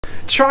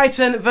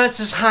Triton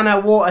versus Hanna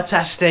water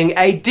testing,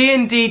 a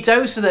D&D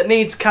doser that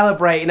needs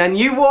calibrating, and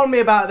you warned me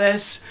about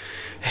this.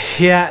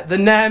 Yeah, the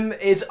NEM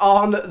is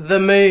on the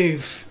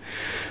move.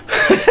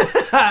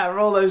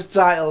 Roll those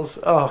titles.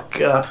 Oh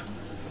god.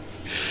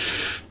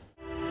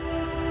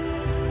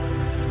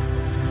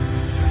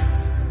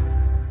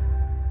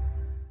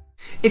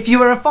 If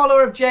you are a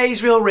follower of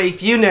Jay's Real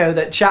Reef, you know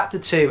that Chapter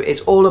 2 is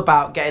all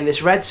about getting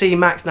this Red Sea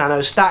Max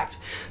Nano stacked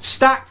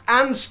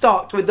and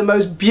stocked with the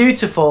most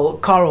beautiful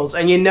corals.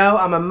 And you know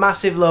I'm a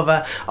massive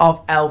lover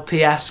of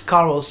LPS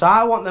corals, so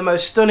I want the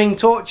most stunning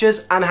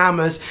torches and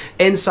hammers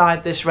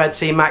inside this Red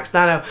Sea Max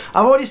Nano.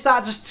 I've already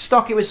started to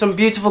stock it with some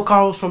beautiful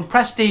corals from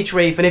Prestige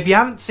Reef, and if you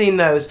haven't seen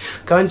those,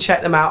 go and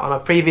check them out on a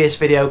previous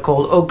video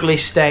called Ugly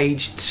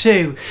Stage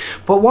 2.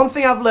 But one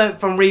thing I've learned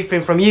from reefing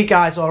from you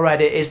guys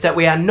already is that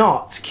we are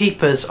not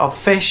keepers of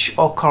fish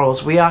or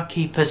corals, we are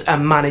keepers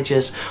and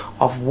managers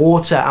of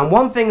water. And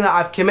one thing that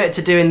I've committed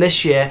to doing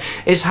this year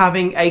is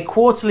having a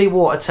quarterly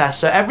water test.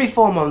 So every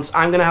 4 months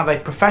I'm going to have a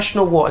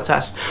professional water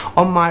test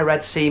on my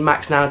Red Sea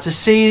Max Nano to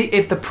see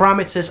if the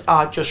parameters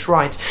are just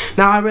right.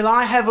 Now I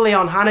rely heavily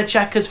on Hanna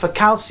checkers for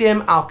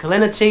calcium,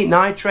 alkalinity,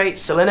 nitrate,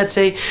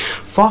 salinity,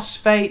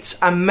 phosphates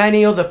and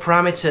many other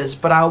parameters,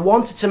 but I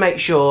wanted to make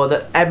sure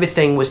that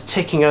everything was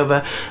ticking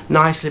over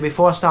nicely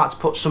before I start to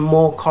put some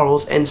more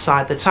corals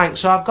inside the tank.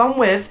 So I've gone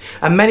with,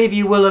 and many of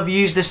you will have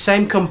used this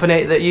same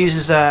company that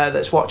uses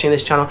that's watching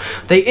this channel,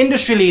 the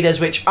industry leaders,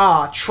 which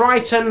are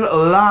Triton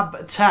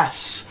Lab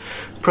Tests,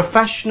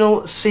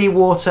 professional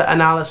seawater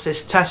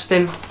analysis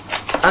testing,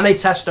 and they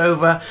test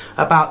over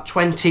about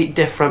 20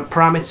 different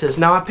parameters.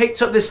 Now I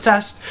picked up this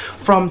test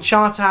from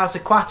Charterhouse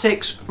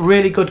Aquatics,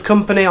 really good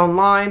company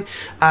online,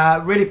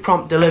 really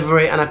prompt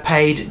delivery, and I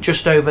paid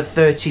just over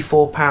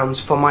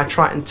 £34 for my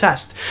Triton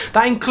test.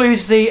 That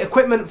includes the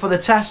equipment for the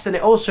test, and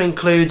it also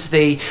includes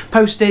the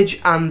postage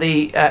and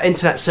the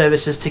internet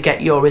services to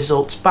get your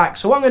results back.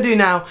 So what I'm going to do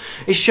now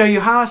is show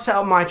you how I set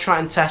up my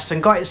Triton test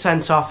and got it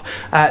sent off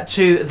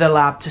to the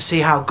lab to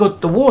see how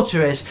good the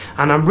water is,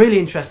 and I'm really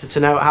interested to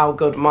know how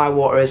good my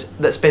water is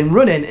that's been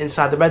running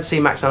inside the Red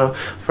Sea Max Nano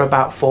for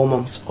about 4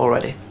 months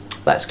already.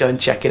 Let's go and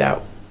check it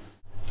out.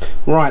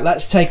 Right,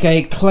 let's take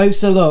a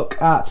closer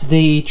look at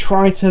the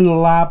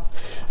Triton Lab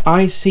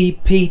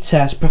ICP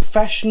test,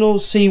 professional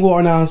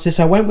seawater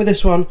analysis. I went with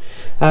this one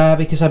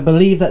because I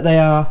believe that they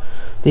are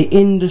the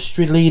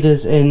industry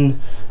leaders in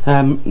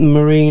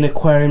marine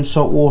aquarium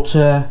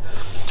saltwater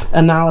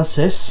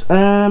analysis.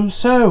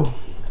 So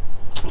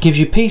gives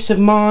you peace of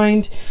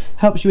mind,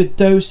 helps you with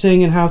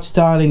dosing and how to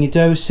dial in your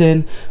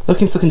dosing,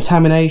 looking for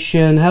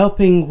contamination,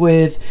 helping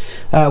with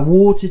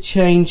water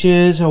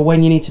changes or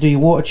when you need to do your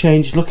water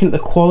change, looking at the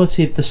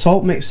quality of the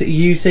salt mix that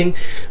you're using,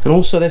 and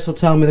also this will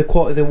tell me the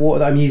quality of the water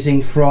that I'm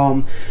using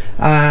from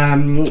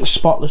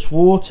Spotless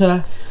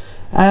Water.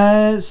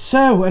 And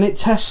it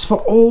tests for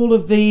all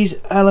of these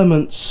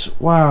elements.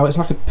 Wow, it's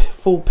like a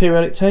full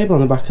periodic table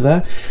on the back of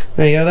there.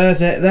 There you go,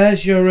 there's it.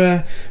 There's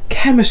your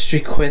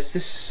chemistry quiz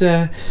this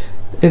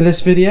in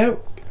this video.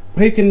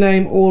 Who can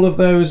name all of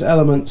those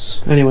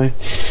elements? Anyway,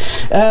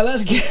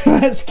 let's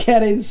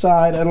get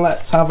inside and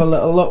let's have a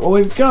little look what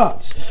we've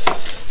got.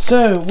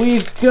 So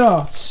we've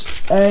got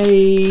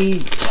a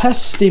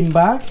testing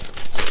bag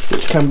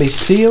which can be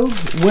sealed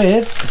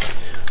with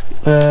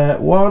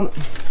 1,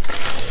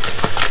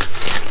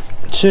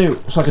 2,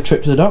 it's like a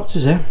trip to the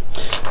doctors here,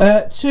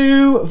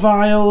 2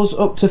 vials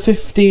up to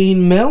 15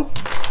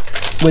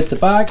 ml with the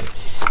bag.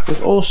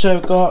 We've also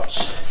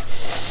got,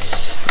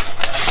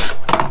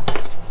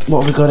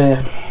 what have we got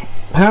here?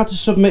 How to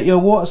submit your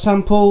water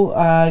sample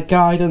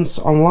guidance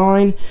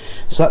online.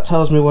 So that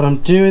tells me what I'm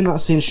doing.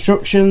 That's the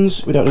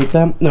instructions. We don't need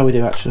them. No, we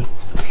do actually.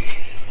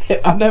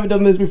 I've never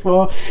done this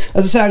before.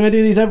 As I say, I'm going to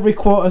do these every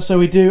quarter, so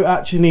we do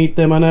actually need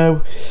them. I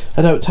know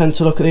I don't tend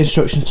to look at the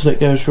instructions until it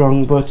goes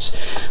wrong, but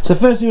so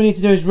first thing we need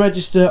to do is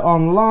register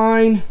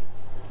online,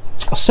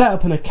 set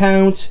up an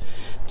account,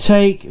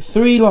 take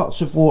 3 lots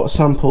of water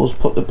samples,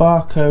 put the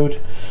barcode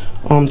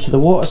onto the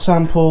water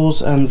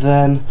samples, and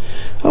then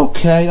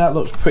okay, that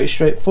looks pretty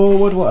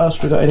straightforward. What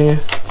else we got in here?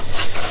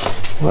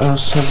 What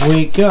else have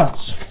we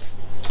got?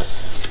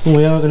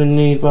 We are going to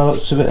need, by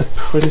lots of it, a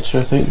printer,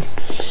 I think.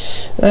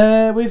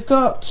 We've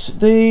got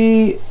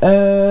the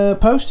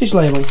postage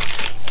label,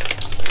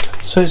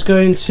 so it's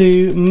going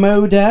to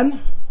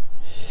Moden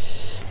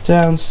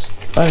down,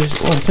 I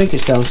think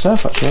it's down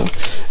south actually.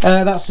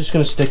 That's just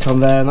going to stick on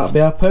there, and that'll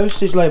be our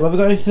postage label. Have we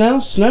got anything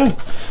else? No,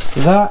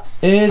 that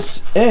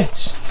is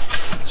it.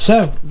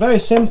 So very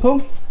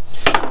simple.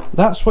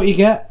 That's what you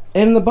get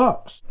in the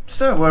box.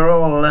 So we're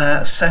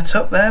all set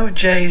up there with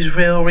Jay's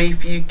Real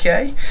Reef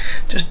UK.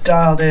 Just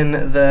dialed in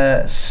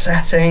the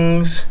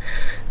settings,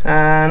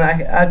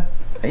 and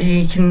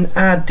you can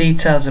add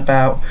details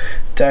about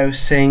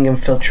dosing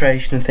and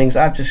filtration and things.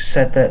 I've just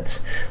said that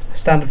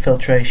standard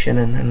filtration,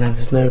 and then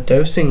there's no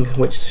dosing,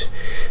 which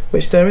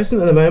there isn't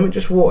at the moment,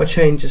 just water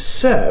changes.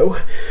 So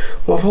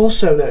what I've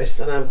also noticed,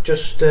 and I've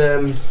just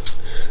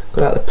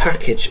got out the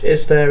package,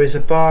 is there is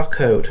a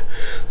barcode.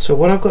 So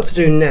what I've got to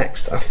do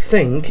next, I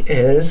think,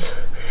 is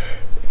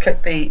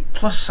click the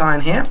plus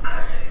sign here,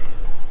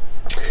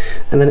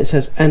 and then it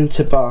says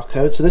enter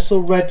barcode. So this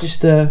will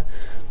register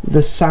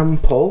the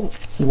sample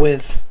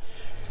with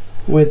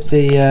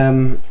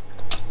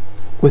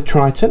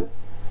Triton.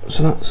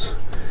 So that's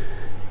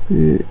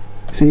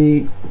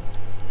the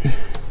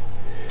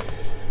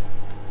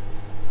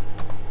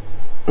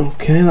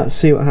okay, let's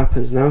see what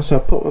happens now. So I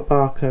put my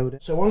barcode in.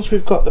 So once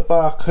we've got the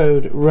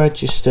barcode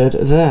registered,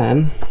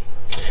 then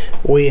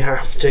we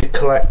have to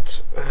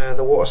collect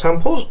the water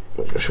samples,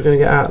 which we're going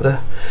to get out of the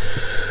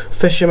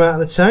fish them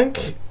out of the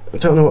tank. I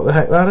don't know what the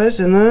heck that is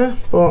in there,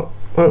 but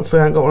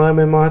hopefully I ain't got one of them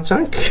in my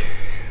tank.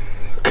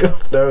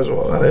 God knows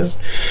what that is.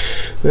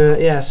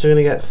 Yeah, so we're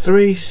going to get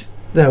three.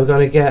 There, we're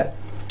going to get.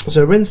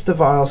 So rinse the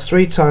vials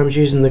 3 times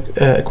using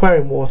the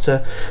aquarium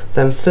water,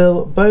 then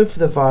fill both of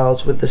the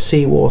vials with the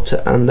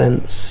seawater and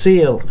then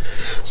seal.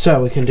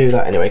 So we can do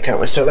that anyway,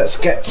 can't we? So let's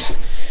get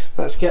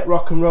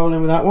rock and rolling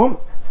with that one.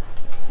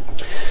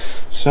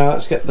 So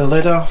let's get the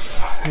lid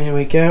off. Here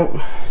we go.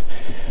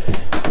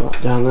 Put that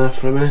down there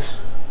for a minute.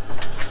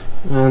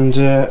 And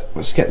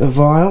let's get the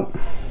vial.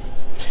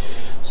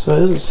 So it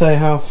doesn't say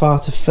how far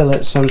to fill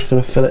it, so I'm just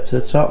going to fill it to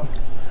the top.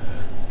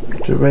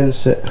 To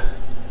rinse it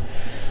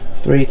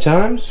 3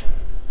 times.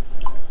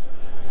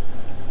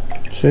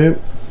 2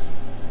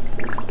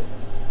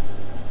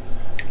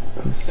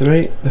 and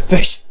 3. The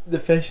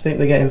fish think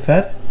they're getting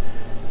fed.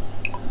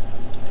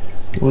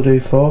 We'll do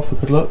 4 for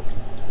good luck.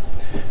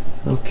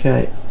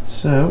 Okay,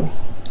 so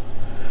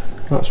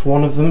that's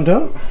one of them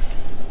done.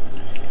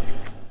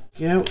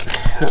 Go,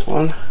 that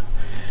one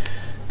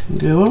can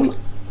go on.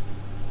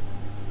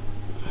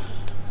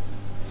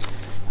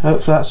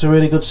 Hopefully that's a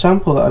really good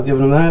sample that I've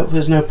given them there. Hopefully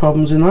there's no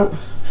problems in that.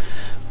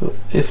 But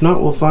if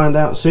not, we'll find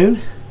out soon.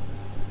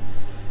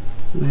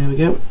 There we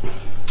go.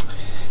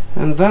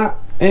 And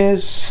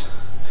that's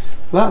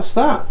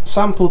that.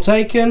 Sample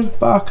taken,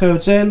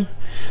 barcodes in.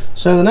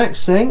 So the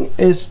next thing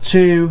is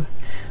to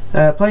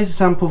place the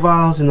sample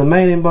vials in the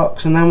mailing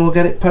box, and then we'll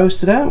get it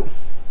posted out.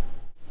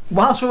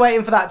 Whilst we're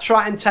waiting for that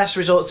Triton test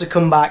results to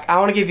come back, I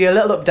want to give you a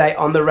little update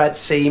on the Red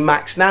Sea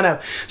Max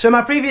Nano. So in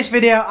my previous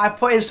video, I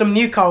put in some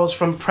new corals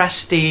from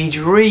Prestige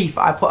Reef.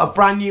 I put a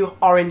brand new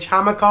orange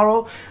hammer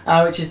coral,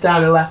 which is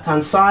down the left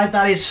hand side.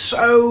 That is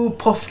so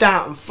puffed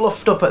out and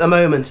fluffed up at the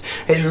moment.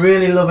 It's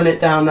really loving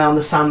it down there on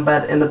the sand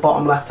bed in the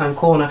bottom left hand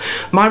corner.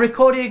 My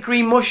Recordia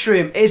green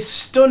mushroom is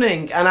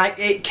stunning, and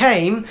it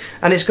came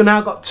and it's now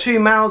got 2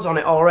 mouths on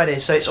it already.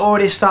 So it's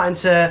already starting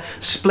to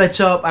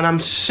split up, and I'm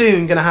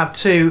soon going to have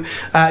 2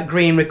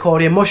 green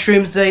Recordia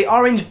mushrooms. The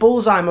orange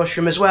bullseye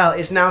mushroom as well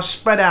is now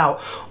spread out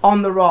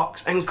on the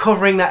rocks and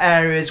covering that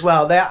area as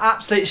well. They are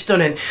absolutely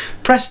stunning.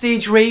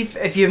 Prestige Reef,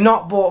 if you've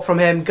not bought from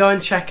him, go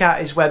and check out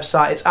his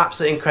website. It's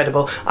absolutely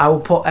incredible. I will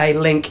put a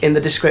link in the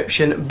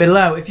description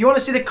below. If you want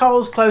to see the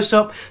corals close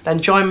up, then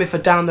join me for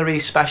Down the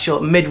Reef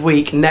special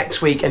midweek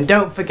next week, and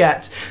don't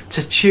forget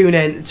to tune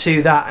in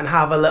to that and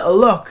have a little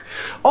look.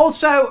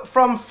 Also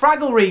from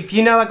Fraggle Reef,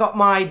 you know I got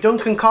my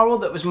Duncan coral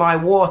that was my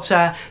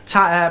water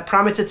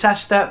parameter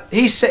tester.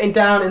 He's sitting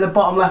down in the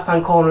bottom left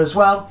hand corner as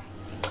well.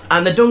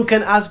 And the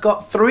Duncan has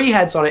got 3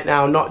 heads on it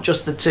now, not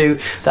just the 2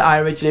 that I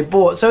originally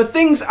bought. So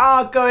things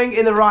are going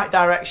in the right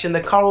direction. The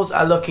corals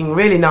are looking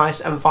really nice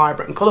and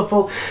vibrant and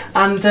colourful.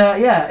 And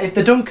yeah, if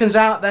the Duncan's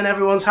out, then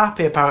everyone's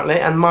happy apparently.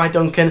 And my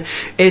Duncan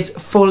is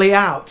fully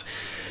out.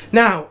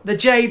 Now, the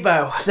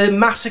J-bow, the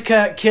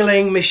massacre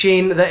killing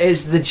machine that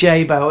is the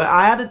J-bow.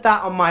 I added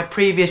that on my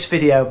previous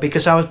video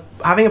because I was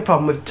having a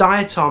problem with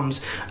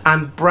diatoms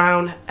and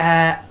brown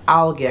air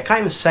algae. I can't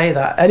even say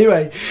that.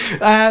 Anyway,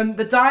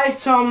 the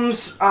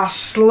diatoms are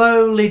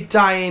slowly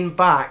dying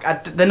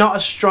back. They're not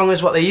as strong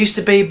as what they used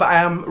to be, but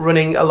I am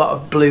running a lot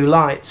of blue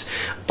lights.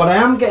 But I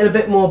am getting a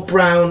bit more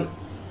brown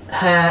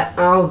hair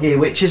algae,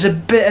 which is a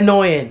bit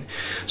annoying.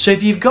 So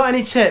if you've got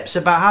any tips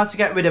about how to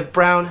get rid of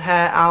brown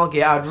hair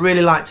algae, I'd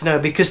really like to know,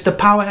 because the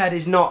power head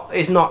is not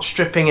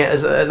stripping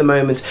it at the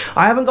moment.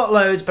 I haven't got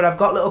loads, but I've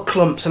got little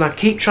clumps and I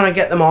keep trying to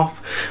get them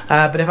off.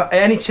 But if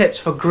any tips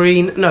for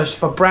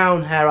for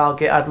brown hair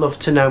algae, I'd love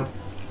to know.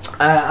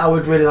 I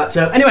would really like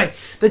to know. Anyway,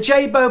 the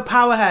J-bow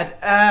power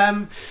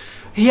head.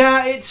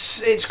 Yeah,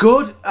 it's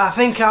good. I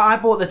think I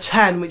bought the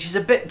 10, which is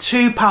a bit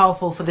too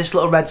powerful for this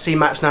little Red Sea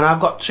Max Nano.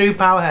 I've got 2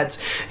 power heads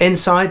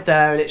inside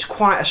there, and it's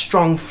quite a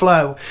strong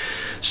flow.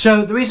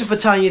 So the reason for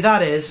telling you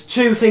that is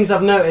 2 things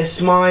I've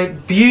noticed. My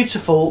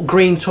beautiful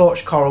green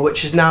torch coral,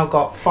 which has now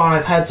got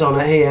 5 heads on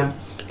it here,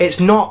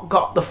 it's not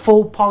got the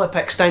full polyp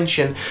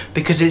extension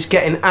because it's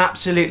getting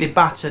absolutely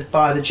battered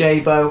by the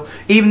J-bow.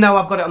 Even though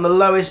I've got it on the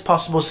lowest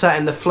possible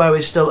setting, the flow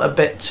is still a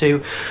bit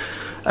too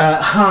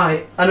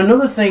high. And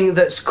another thing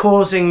that's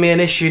causing me an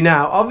issue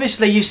now,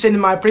 obviously you've seen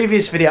in my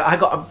previous video I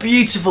got a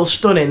beautiful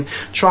stunning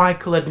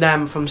tricoloured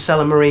nem from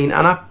Cellar Marine,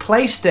 and I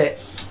placed it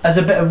as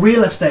a bit of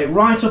real estate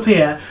right up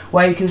here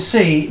where you can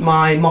see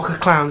my mocha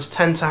clowns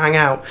tend to hang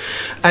out,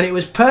 and it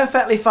was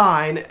perfectly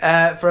fine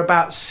for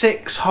about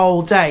 6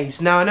 whole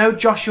days. Now I know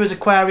Joshua's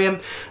aquarium,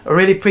 I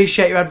really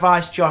appreciate your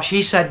advice, Josh.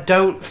 He said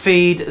don't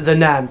feed the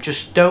nem,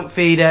 just don't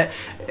feed it,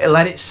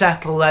 let it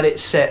settle, let it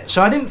sit.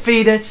 So I didn't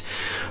feed it,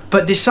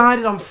 but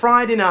decided on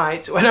Friday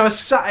night, when I was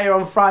sat here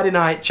on Friday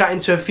night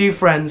chatting to a few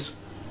friends,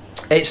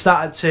 it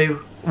started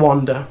to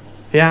wander.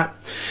 Yeah,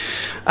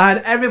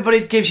 and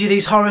everybody gives you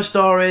these horror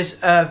stories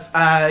of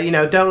you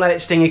know, don't let it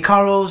sting your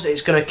corals,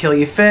 it's going to kill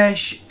your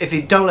fish, if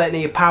you don't let it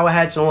near your power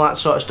heads and all that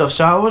sort of stuff.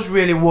 So I was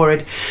really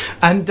worried,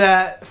 and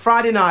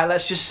Friday night,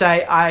 let's just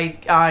say I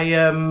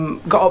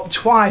got up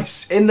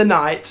twice in the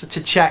night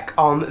to check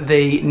on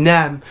the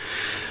nem.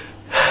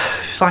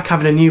 It's like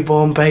having a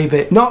newborn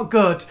baby. Not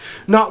good,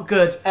 not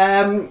good.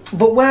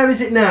 But where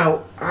is it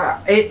now?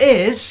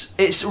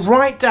 It's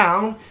right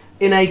down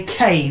in a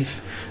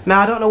cave.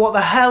 Now I don't know what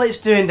the hell it's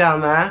doing down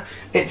there.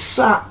 It's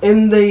sat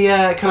in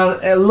the kind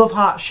of a love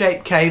heart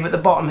shaped cave at the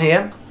bottom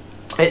here.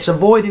 It's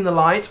avoiding the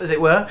light, as it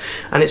were,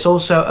 and it's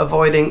also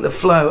avoiding the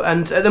flow.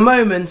 And at the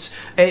moment,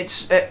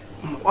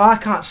 well, I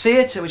can't see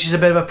it, which is a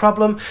bit of a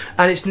problem,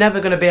 and it's never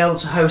going to be able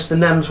to host the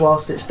nems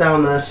whilst it's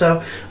down there.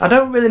 So I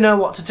don't really know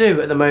what to do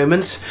at the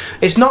moment.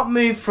 It's not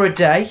moved for a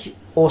day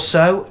or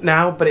so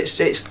now, but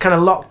it's kind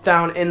of locked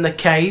down in the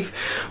cave.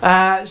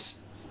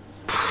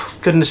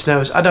 Goodness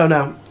knows, I don't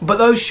know. But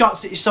those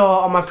shots that you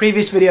saw on my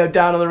previous video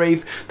down on the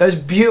reef, those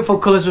beautiful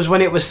colours, was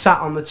when it was sat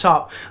on the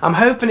top. I'm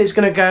hoping it's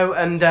going to go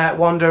and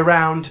wander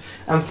around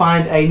and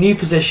find a new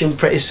position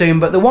pretty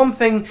soon. But the one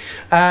thing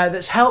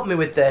that's helped me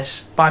with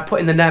this, by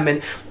putting the nem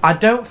in, I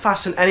don't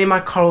fasten any of my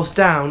corals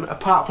down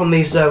apart from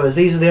these zoas.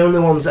 These are the only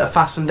ones that are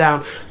fastened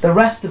down. The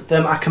rest of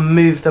them, I can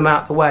move them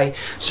out the way.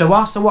 So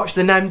whilst I watch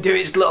the nem do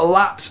its little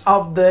laps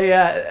of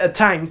the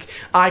tank,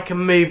 I can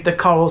move the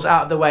corals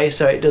out of the way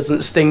so it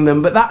doesn't sting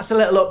them. But that's a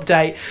little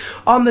update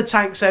on the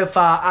tank so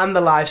far and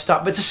the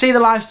livestock. But to see the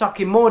livestock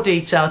in more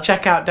detail,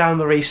 check out Down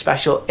the Reef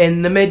special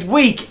in the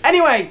midweek.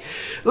 Anyway,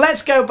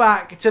 let's go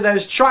back to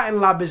those Triton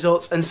Lab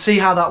results and see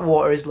how that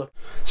water is looking.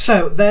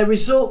 So the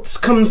results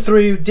come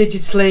through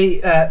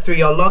digitally through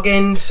your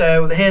login.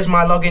 So here's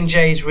my login,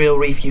 J's Real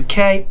Reef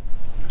UK,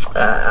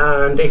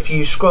 and if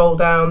you scroll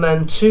down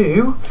then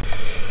to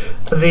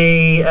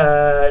the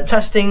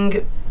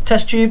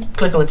test tube,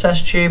 click on the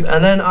test tube,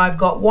 and then I've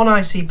got one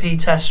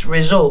ICP test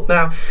result.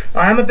 Now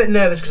I am a bit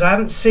nervous because I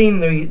haven't seen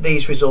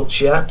these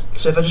results yet,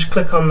 so if I just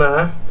click on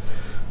there,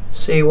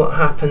 see what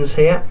happens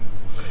here.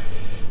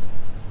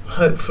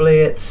 Hopefully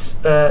it's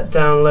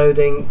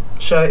downloading.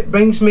 So it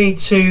brings me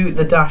to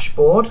the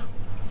dashboard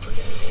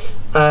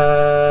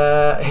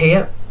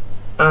here,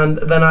 and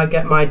then I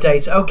get my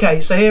data. Okay,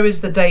 so here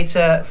is the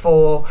data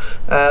for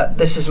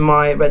this is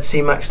my Red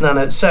Sea Max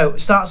Nano. So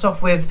it starts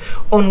off with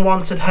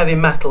unwanted heavy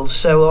metals.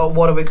 So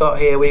what have we got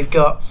here? We've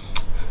got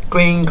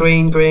green,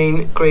 green,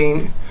 green,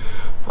 green.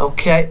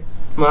 Okay,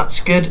 that's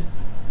good.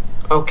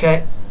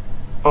 Okay,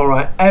 all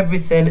right,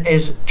 everything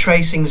is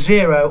tracing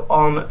 0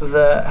 on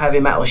the heavy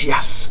metals.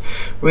 Yes,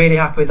 really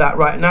happy with that.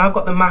 Right, now I've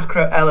got the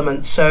macro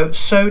elements. So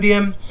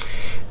sodium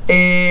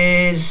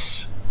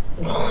is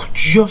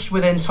just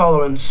within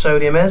tolerance.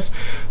 Sodium is.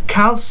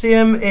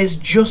 Calcium is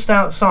just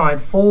outside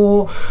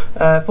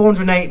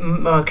 408.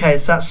 Okay,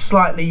 so that's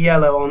slightly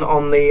yellow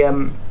on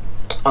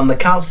the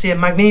calcium.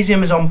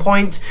 Magnesium is on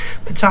point.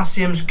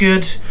 Potassium's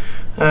good.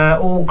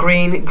 All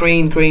green,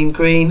 green, green,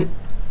 green.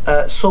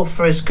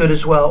 Sulfur is good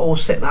as well. All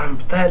sit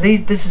down there.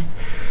 This is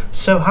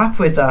so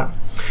happy with that.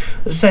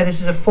 As I say, this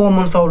is a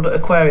 4-month-old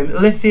aquarium.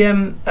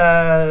 Lithium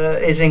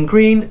is in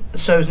green,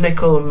 so is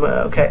nickel.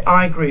 Okay,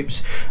 I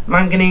groups,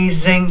 manganese,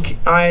 zinc,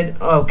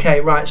 okay,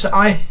 right. So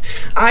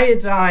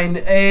iodine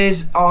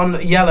is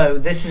on yellow.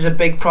 This is a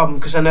big problem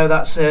because I know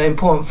that's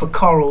important for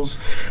corals.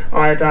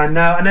 Iodine.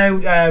 Now I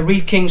know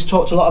Reef Kings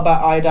talked a lot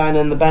about iodine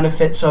and the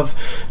benefits of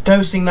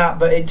dosing that,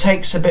 but it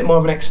takes a bit more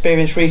of an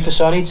experienced reefer,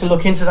 so I need to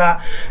look into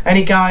that.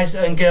 Any guys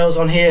and girls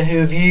on here who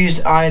have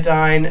used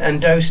iodine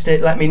and dosed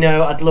it, let me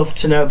know. I'd love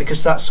to know,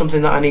 because that's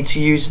something that I need to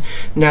use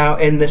now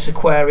in this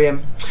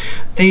aquarium.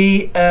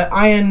 The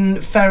iron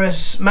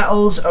ferrous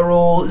metals are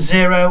all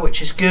 0,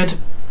 which is good.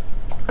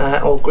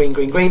 All green,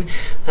 green, green.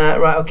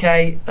 Right,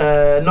 okay.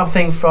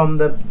 Nothing from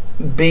the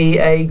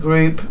BA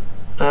group.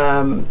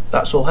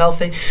 That's all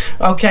healthy.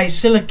 Okay,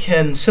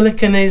 silicon.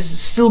 Silicon is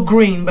still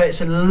green, but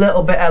it's a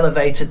little bit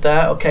elevated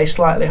there. Okay,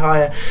 slightly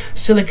higher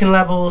silicon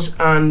levels.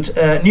 And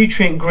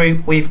nutrient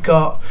group, we've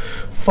got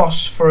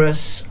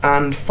phosphorus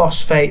and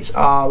phosphates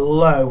are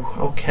low.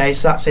 Okay,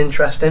 so that's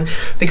interesting,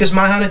 because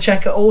my Hanna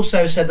checker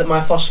also said that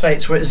my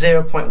phosphates were at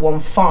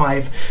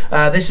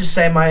 0.15. This is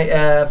saying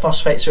my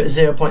phosphates are at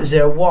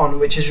 0.01,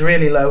 which is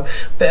really low.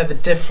 Bit of a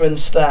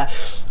difference there.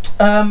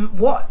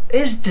 What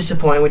is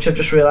disappointing, which I've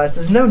just realised,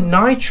 there's no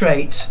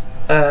nitrate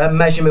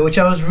measurement, which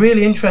I was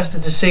really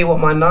interested to see what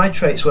my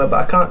nitrates were,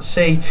 but I can't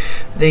see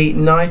the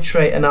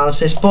nitrate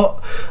analysis.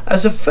 But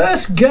as a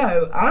first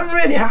go, I'm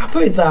really happy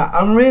with that.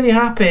 I'm really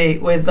happy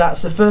with that.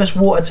 It's the first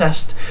water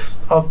test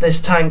of this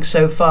tank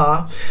so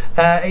far.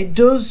 It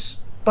does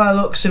by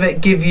the looks of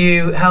it, give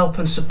you help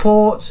and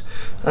support,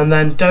 and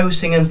then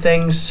dosing and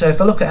things. So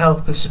if I look at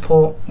help and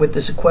support with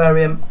this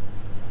aquarium,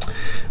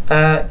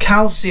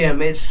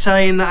 calcium, it's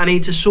saying that I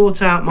need to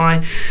sort out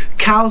my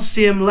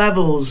calcium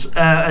levels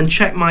and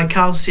check my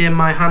calcium,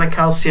 my Hanna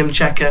calcium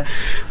checker.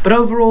 But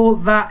overall,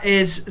 that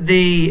is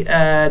the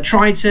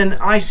Triton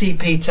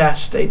ICP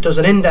test. It does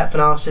an in-depth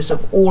analysis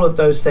of all of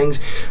those things,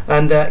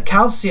 and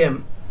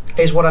calcium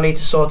is what I need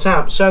to sort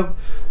out. So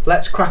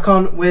let's crack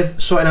on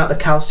with sorting out the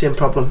calcium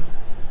problem.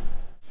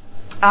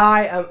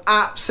 I am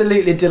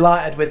absolutely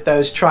delighted with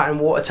those Triton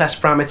water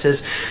test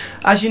parameters.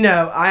 As you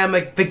know, I am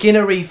a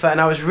beginner reefer,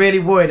 and I was really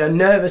worried and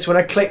nervous when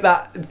I clicked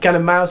that kind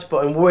of mouse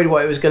button, worried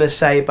what it was going to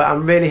say, but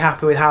I'm really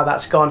happy with how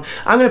that's gone.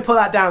 I'm going to put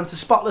that down to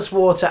spotless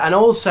water and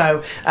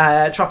also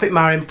Tropic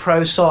Marine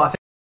Pro Salt. I think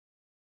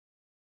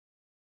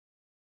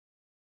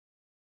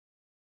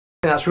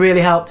that's really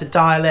helped to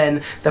dial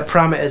in the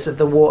parameters of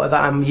the water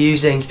that I'm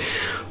using.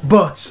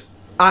 But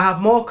I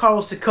have more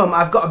corals to come.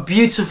 I've got a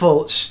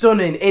beautiful,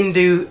 stunning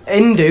Indo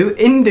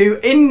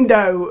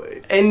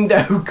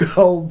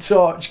gold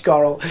torch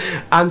coral,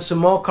 and some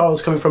more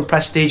corals coming from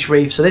Prestige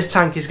Reef. So this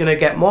tank is going to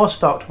get more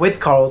stocked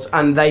with corals,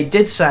 and they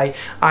did say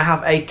I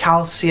have a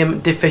calcium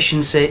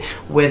deficiency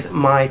with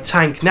my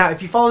tank. Now,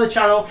 if you follow the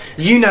channel,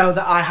 you know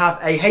that I have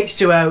a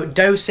H2O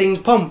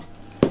dosing pump.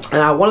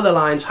 Now, one of the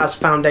lines has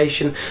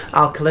foundation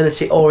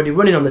alkalinity already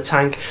running on the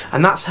tank,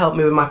 and that's helped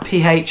me with my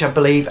pH, I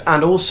believe,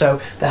 and also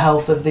the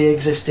health of the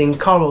existing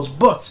corals.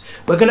 But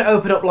we're going to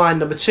open up line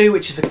number 2,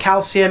 which is for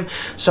calcium.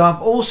 So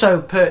I've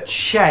also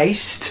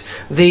purchased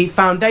the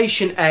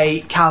Foundation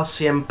A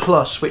Calcium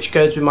Plus, which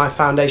goes with my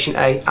Foundation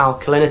A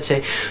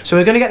alkalinity. So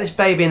we're going to get this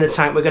baby in the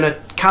tank. We're going to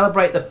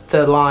calibrate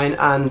the line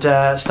and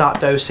start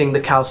dosing the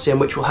calcium,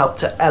 which will help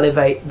to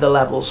elevate the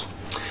levels.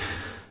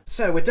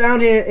 So we're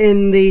down here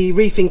in the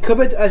reefing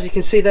cupboard. As you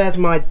can see, there's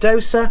my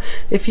doser.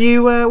 If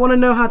you want to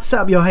know how to set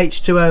up your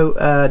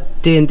H2O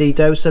D&D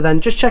doser, then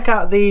just check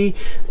out the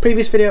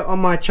previous video on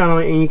my channel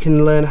and you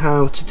can learn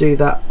how to do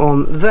that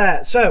on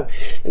there. So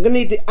I'm going to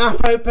need the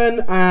app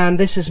open, and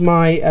this is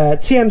my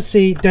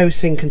TMC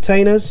dosing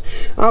containers.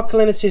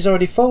 Alkalinity is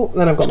already full.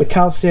 Then I've got the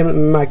calcium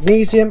and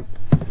magnesium.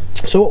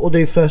 So what we'll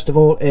do first of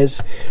all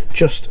is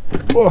just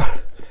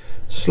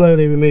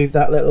slowly remove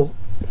that little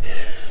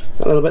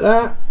bit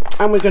there,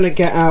 and we're going to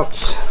get out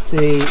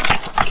the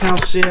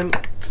calcium,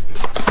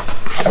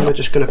 and we're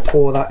just going to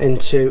pour that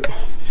into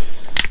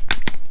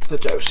the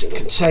dosing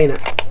container.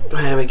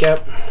 There we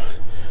go.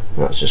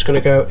 That's just going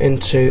to go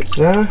into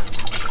there.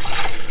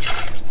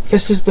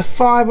 This is the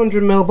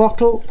 500ml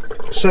bottle.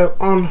 So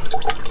on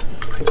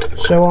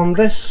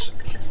this,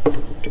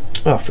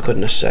 oh, for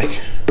goodness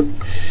sake,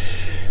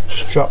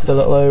 just drop the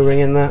little O-ring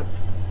in there.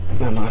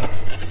 Never mind.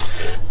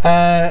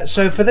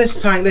 So for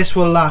this tank, this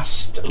will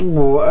last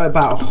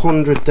about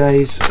 100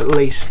 days at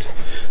least,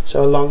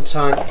 so a long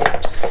time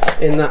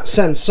in that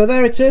sense. So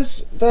there it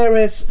is. There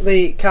is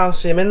the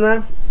calcium in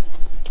there.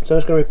 So I'm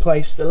just going to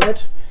replace the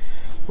lid.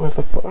 Where if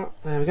I put that?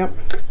 There we go.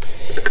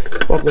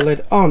 Put the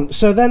lid on.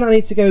 So then I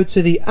need to go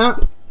to the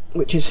app,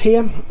 which is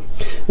here.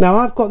 Now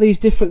I've got these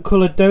different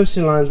coloured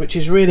dosing lines, which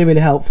is really,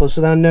 really helpful,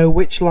 so that I know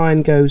which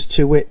line goes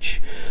to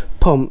which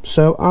pump.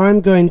 So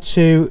I'm going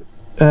to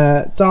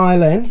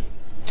dial in.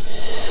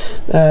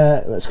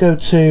 Let's go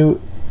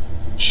to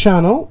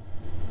channel,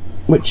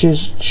 which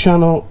is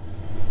channel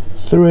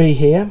 3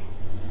 here.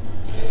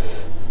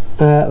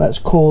 Let's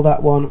call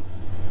that one,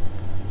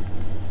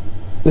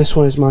 this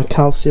one is my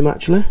calcium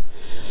actually.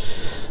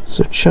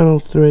 So channel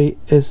 3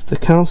 is the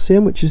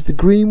calcium, which is the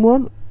green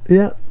one.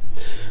 Yeah.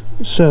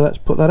 So let's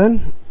put that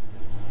in.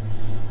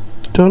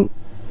 Done.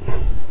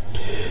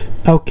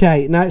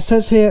 Okay, now it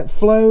says here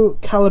flow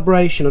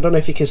calibration. I don't know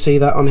if you can see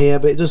that on here,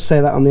 but it does say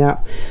that on the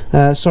app.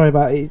 Sorry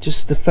about it,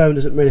 just the phone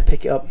doesn't really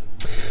pick it up.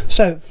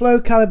 So flow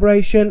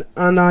calibration,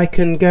 and I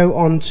can go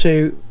on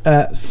to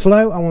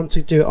flow. I want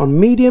to do it on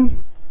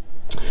medium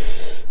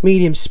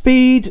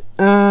speed,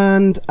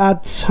 and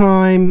add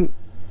time,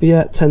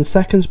 yeah, 10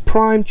 seconds.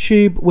 Prime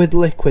tube with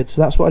liquid,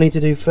 so that's what I need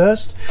to do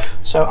first.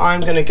 So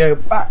I'm going to go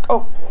back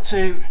up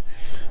to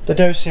the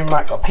dosing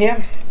rack up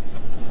here,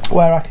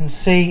 where I can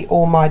see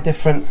all my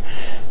different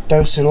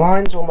dosing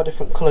lines, all my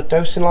different coloured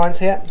dosing lines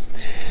here.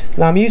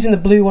 Now I'm using the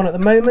blue one at the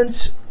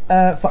moment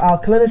for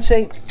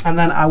alkalinity, and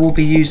then I will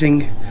be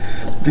using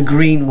the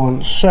green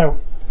one. So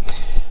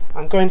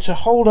I'm going to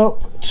hold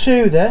up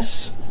to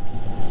this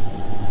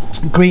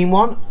green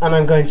one, and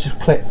I'm going to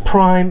click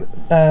prime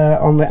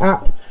on the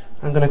app.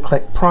 I'm going to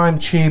click prime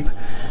tube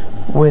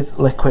with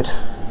liquid.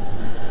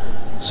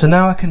 So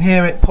now I can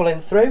hear it pulling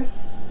through.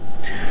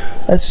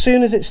 As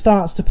soon as it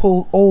starts to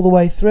pull all the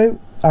way through,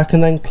 I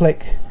can then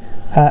click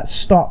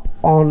stop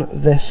on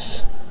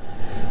this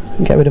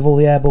and get rid of all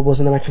the air bubbles,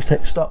 and then I can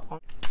click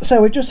stop.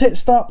 So we've just hit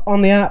stop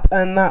on the app,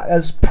 and that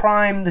has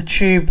primed the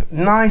tube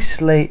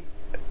nicely,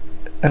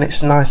 and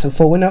it's nice and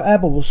full with no air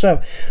bubbles.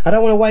 So I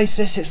don't want to waste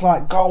this. It's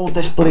like gold,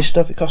 this bloody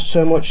stuff. It costs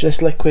so much,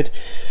 this liquid.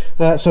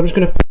 So I'm just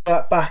going to put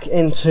that back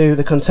into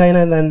the container,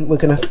 and then we're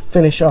going to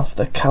finish off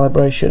the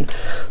calibration.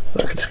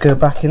 I can just go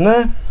back in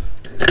there.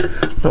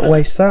 not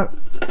waste that.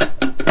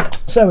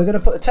 So we're going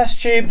to put the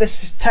test tube.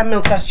 This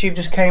 10mm test tube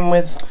just came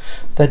with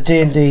the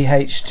D&D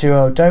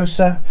H2O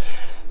Doser.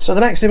 So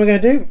the next thing we're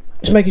going to do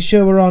is making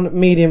sure we're on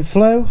medium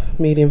flow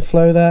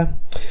there,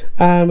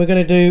 and we're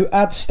going to do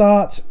add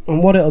start.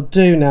 And what it'll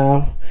do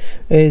now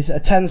is a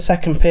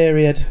 10-second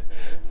period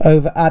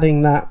over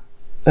adding that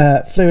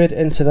fluid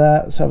into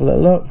there. Let's have a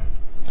little look.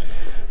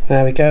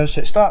 There we go.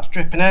 So it starts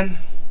dripping in.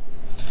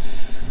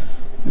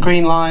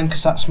 Green line,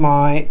 because that's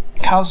my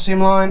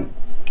calcium line,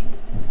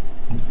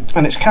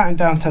 and it's counting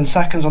down 10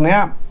 seconds on the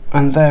app,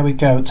 and there we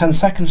go, 10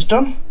 seconds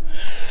done.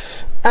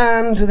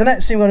 And the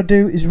next thing we're going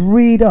to do is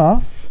read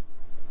off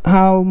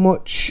how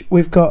much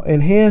we've got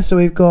in here. So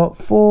we've got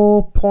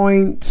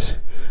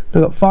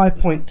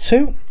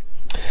 5.2.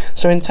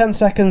 So in 10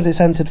 seconds it's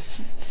entered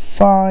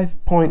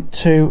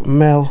 5.2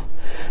 mil.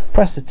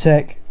 Press the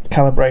tick.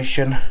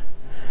 Calibration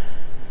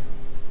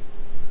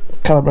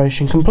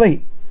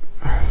complete.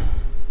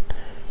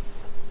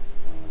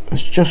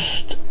 It's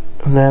just,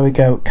 and there we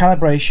go,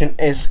 calibration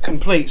is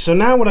complete. So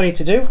now what I need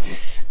to do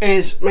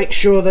is make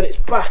sure that it's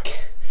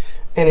back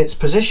in its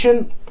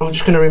position. I'm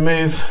just going to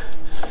remove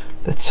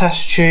the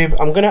test tube.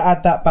 I'm going to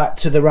add that back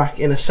to the rack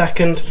in a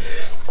second,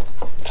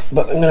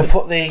 but I'm going to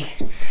put the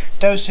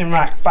dosing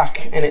rack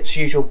back in its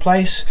usual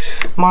place.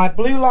 My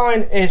blue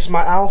line is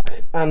my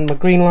alk and my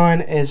green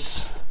line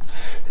is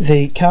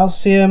the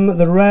calcium.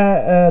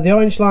 The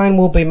orange line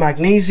will be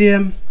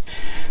magnesium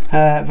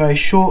very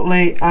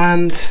shortly,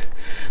 and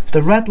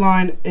the red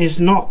line is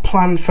not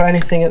planned for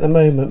anything at the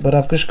moment, but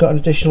I've just got an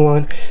additional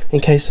line in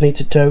case I need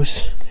to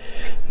dose.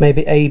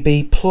 Maybe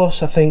AB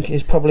plus, I think,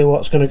 is probably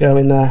what's going to go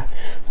in there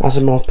as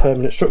a more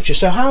permanent structure.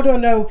 So how do I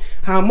know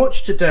how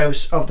much to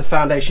dose of the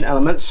foundation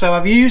elements? So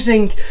I'm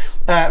using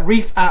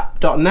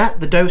reefapp.net,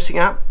 the dosing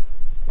app.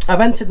 I've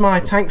entered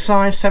my tank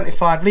size,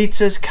 75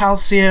 litres,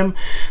 calcium.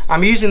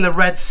 I'm using the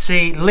Red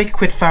Sea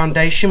liquid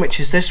foundation, which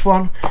is this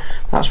one.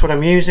 That's what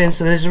I'm using.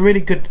 So there's a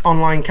really good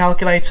online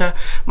calculator.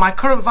 My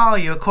current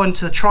value, according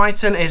to the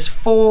Triton, is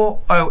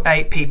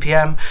 408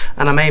 ppm,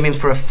 and I'm aiming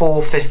for a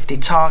 450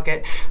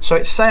 target. So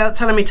it's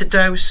telling me to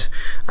dose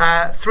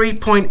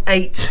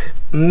 3.8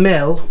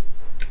 mil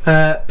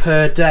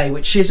per day,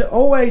 which is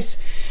always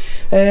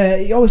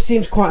it always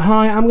seems quite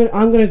high. I'm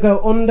gonna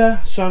go under,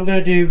 so I'm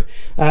gonna do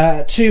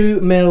 2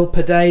 mil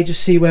per day,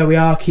 just see where we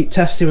are, keep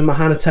testing with my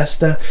Hanna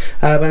tester,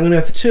 but I'm gonna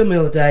go for 2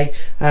 mil a day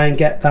and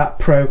get that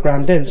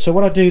programmed in. So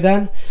what I do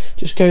then,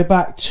 just go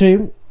back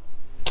to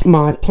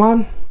my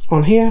plan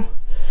on here.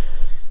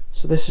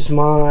 So this is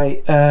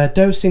my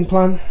dosing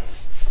plan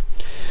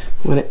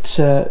when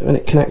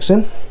it connects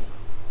in.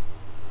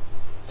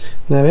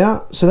 There we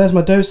are. So there's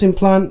my dosing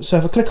plan. So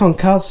if I click on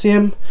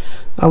calcium,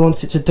 I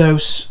want it to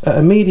dose at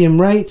a medium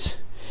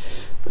rate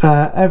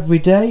every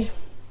day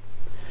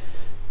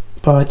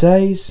by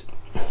days,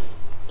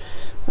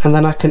 and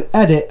then I can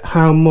edit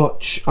how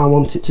much I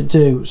want it to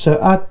do. So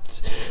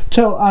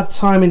total add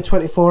time in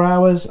 24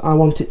 hours, I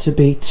want it to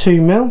be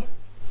 2 mil.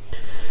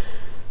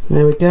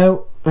 There we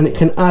go, and it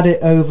can add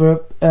it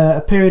over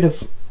a period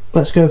of,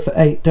 let's go for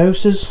 8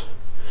 doses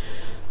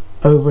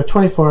over a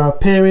 24-hour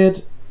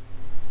period.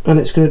 And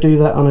it's going to do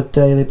that on a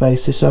daily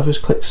basis. So I've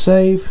just clicked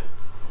save,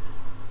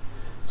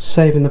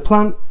 saving the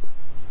plan,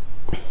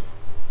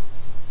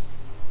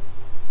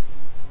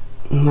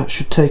 and that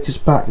should take us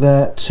back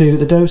there to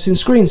the dosing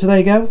screen. So there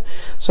you go.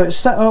 So it's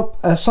set up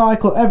a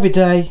cycle every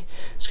day.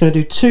 It's going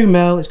to do 2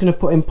 mil. It's going to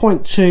put in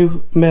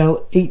 0.2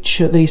 mil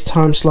each of these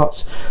time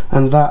slots,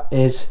 and that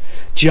is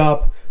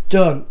job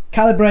done.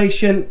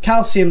 Calibration,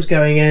 calcium's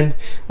going in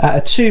at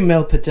a 2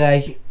 mil per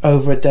day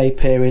over a day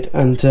period,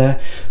 and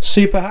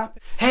super happy.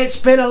 It's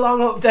been a long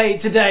update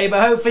today,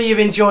 but hopefully you've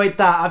enjoyed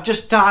that. I've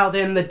just dialed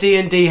in the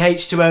D&D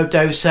H2O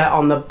Doser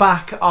on the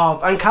back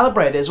of, and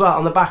calibrated as well,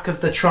 on the back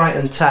of the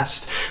Triton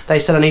test. They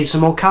said I need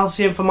some more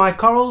calcium for my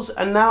corals,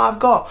 and now I've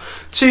got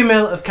 2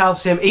 mil of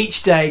calcium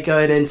each day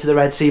going into the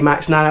Red Sea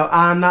Max Nano,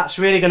 and that's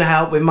really going to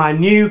help with my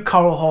new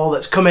coral haul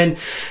that's coming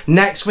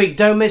next week.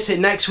 Don't miss it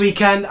next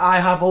weekend. I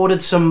have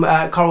ordered some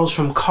corals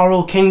from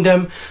Coral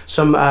Kingdom,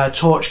 some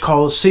torch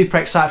corals, super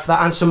excited for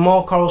that, and some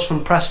more corals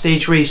from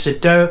Prestige Reef.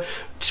 So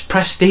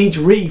Prestige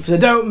Reef, so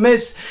don't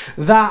miss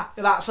that.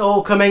 That's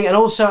all coming, and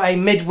also a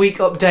midweek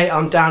update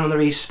on Down on the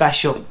Reef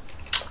special.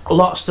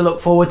 Lots to look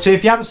forward to.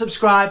 If you haven't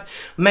subscribed,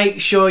 make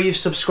sure you've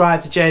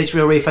subscribed to Jay's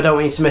Real Reef. I don't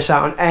want you to miss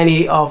out on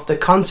any of the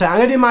content. I'm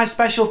going to do my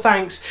special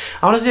thanks.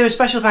 I want to do a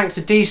special thanks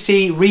to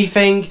DC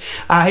Reefing.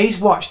 He's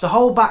watched the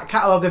whole back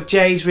catalogue of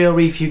Jay's Real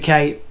Reef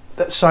UK.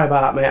 Sorry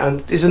about that,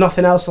 mate. Is there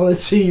nothing else on the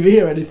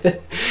TV or anything?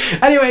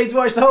 Anyway, he's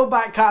watched the whole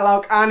back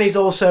catalogue, and he's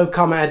also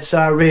commented, so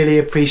I really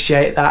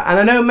appreciate that. And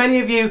I know many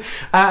of you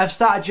have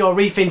started your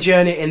reefing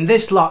journey in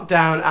this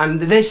lockdown, and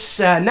this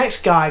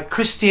next guy,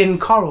 Christian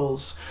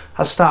Corals,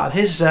 has started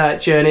his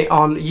journey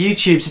on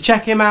YouTube. So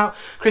check him out,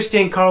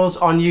 Christian Corals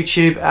on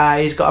YouTube.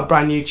 He's got a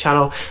brand new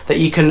channel that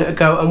you can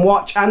go and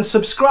watch and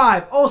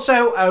subscribe.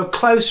 Also, a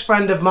close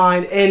friend of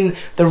mine in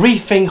the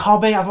reefing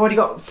hobby, I've already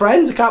got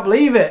friends, I can't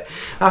believe it,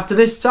 after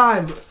this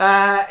time,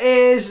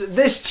 is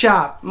this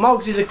chap,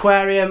 Moggs'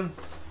 Aquarium.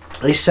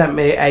 he sent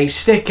me a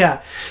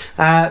sticker.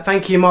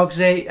 Thank you,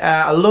 Mogsy.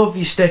 I love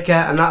your sticker,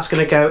 and that's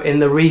going to go in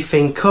the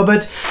reefing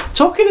cupboard.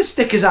 Talking of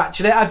stickers,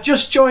 actually, I've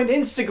just joined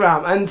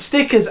Instagram, and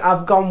stickers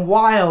have gone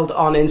wild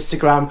on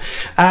Instagram.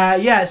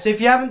 Yeah, so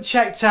if you haven't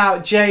checked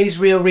out Jay's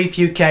Real Reef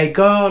UK,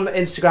 go on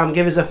Instagram,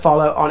 give us a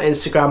follow on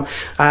Instagram,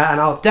 and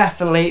I'll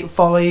definitely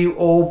follow you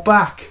all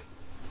back.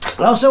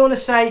 I also want to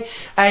say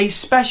a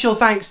special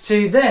thanks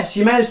to this.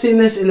 You may have seen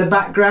this in the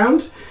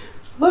background.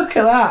 Look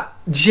at that.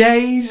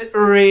 Jay's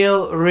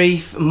Real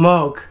Reef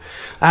mug.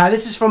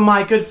 This is from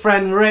my good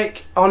friend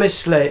Rick.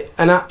 Honestly,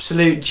 an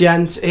absolute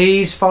gent.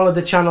 He's followed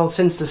the channel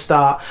since the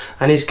start,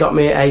 and he's got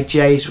me a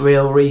Jay's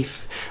Real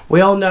Reef.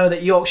 We all know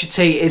that Yorkshire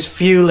tea is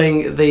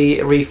fueling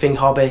the reefing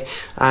hobby,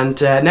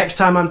 and next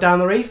time I'm down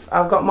the reef,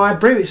 I've got my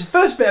brew. It's the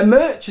first bit of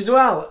merch as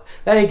well.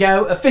 There you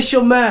go,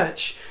 official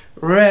merch.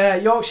 Rare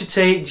Yorkshire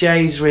tea,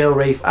 Jay's Real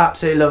Reef.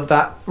 Absolutely love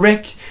that.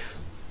 Rick,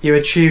 you're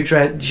a true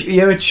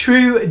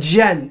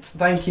gent.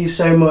 Thank you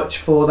so much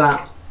for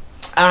that.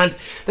 And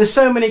there's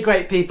so many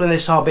great people in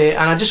this hobby,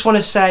 and I just want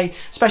to say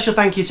special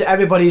thank you to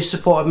everybody who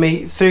supported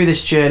me through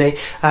this journey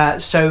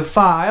so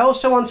far. I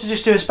also want to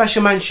just do a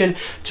special mention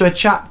to a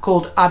chap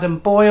called Adam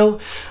Boyle.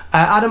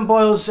 Adam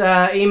Boyle's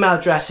email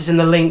address is in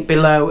the link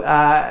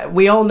below.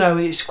 We all know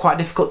it's quite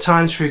difficult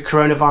times through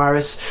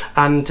coronavirus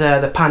and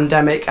the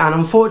pandemic, and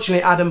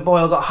unfortunately Adam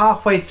Boyle got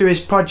halfway through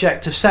his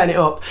project of setting it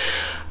up,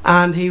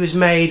 and he was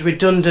made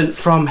redundant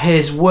from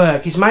his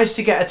work. He's managed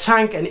to get a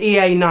tank, an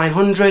EA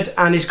 900,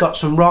 and he's got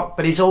some rock,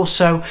 but he's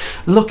also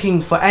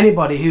looking for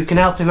anybody who can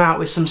help him out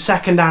with some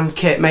second-hand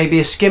kit,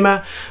 maybe a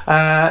skimmer,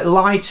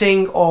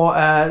 lighting, or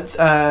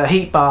a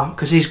heat bar,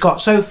 because he's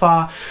got, so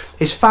far,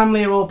 his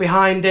family are all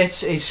behind it,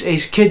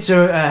 his kids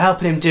are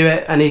helping him do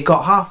it, and he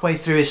got halfway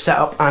through his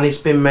setup and he's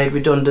been made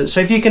redundant.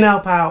 So if you can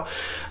help out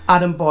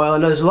Adam Boyle, I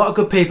know there's a lot of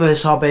good people in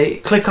this hobby,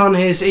 click on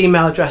his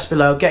email address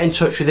below, get in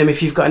touch with him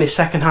if you've got any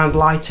second-hand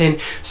lighting,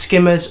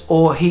 skimmers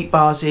or heat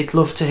bars. He'd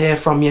love to hear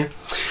from you.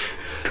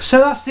 So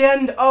that's the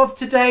end of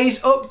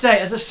today's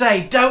update. As I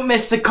say, don't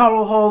miss the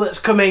coral haul that's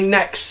coming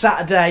next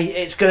Saturday.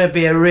 It's going to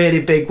be a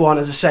really big one.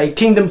 As I say,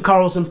 Kingdom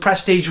Corals and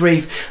Prestige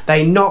Reef,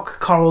 they knock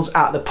corals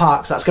out of the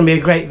park. So that's going to be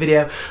a great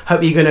video.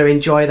 Hope you're going to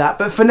enjoy that.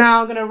 But for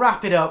now, I'm going to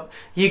wrap it up.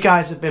 You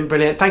guys have been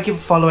brilliant. Thank you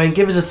for following.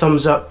 Give us a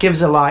thumbs up. Give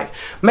us a like.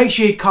 Make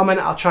sure you comment.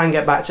 I'll try and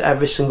get back to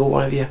every single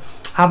one of you.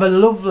 Have a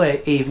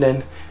lovely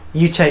evening.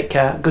 You take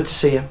care. Good to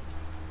see you.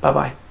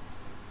 Bye-bye.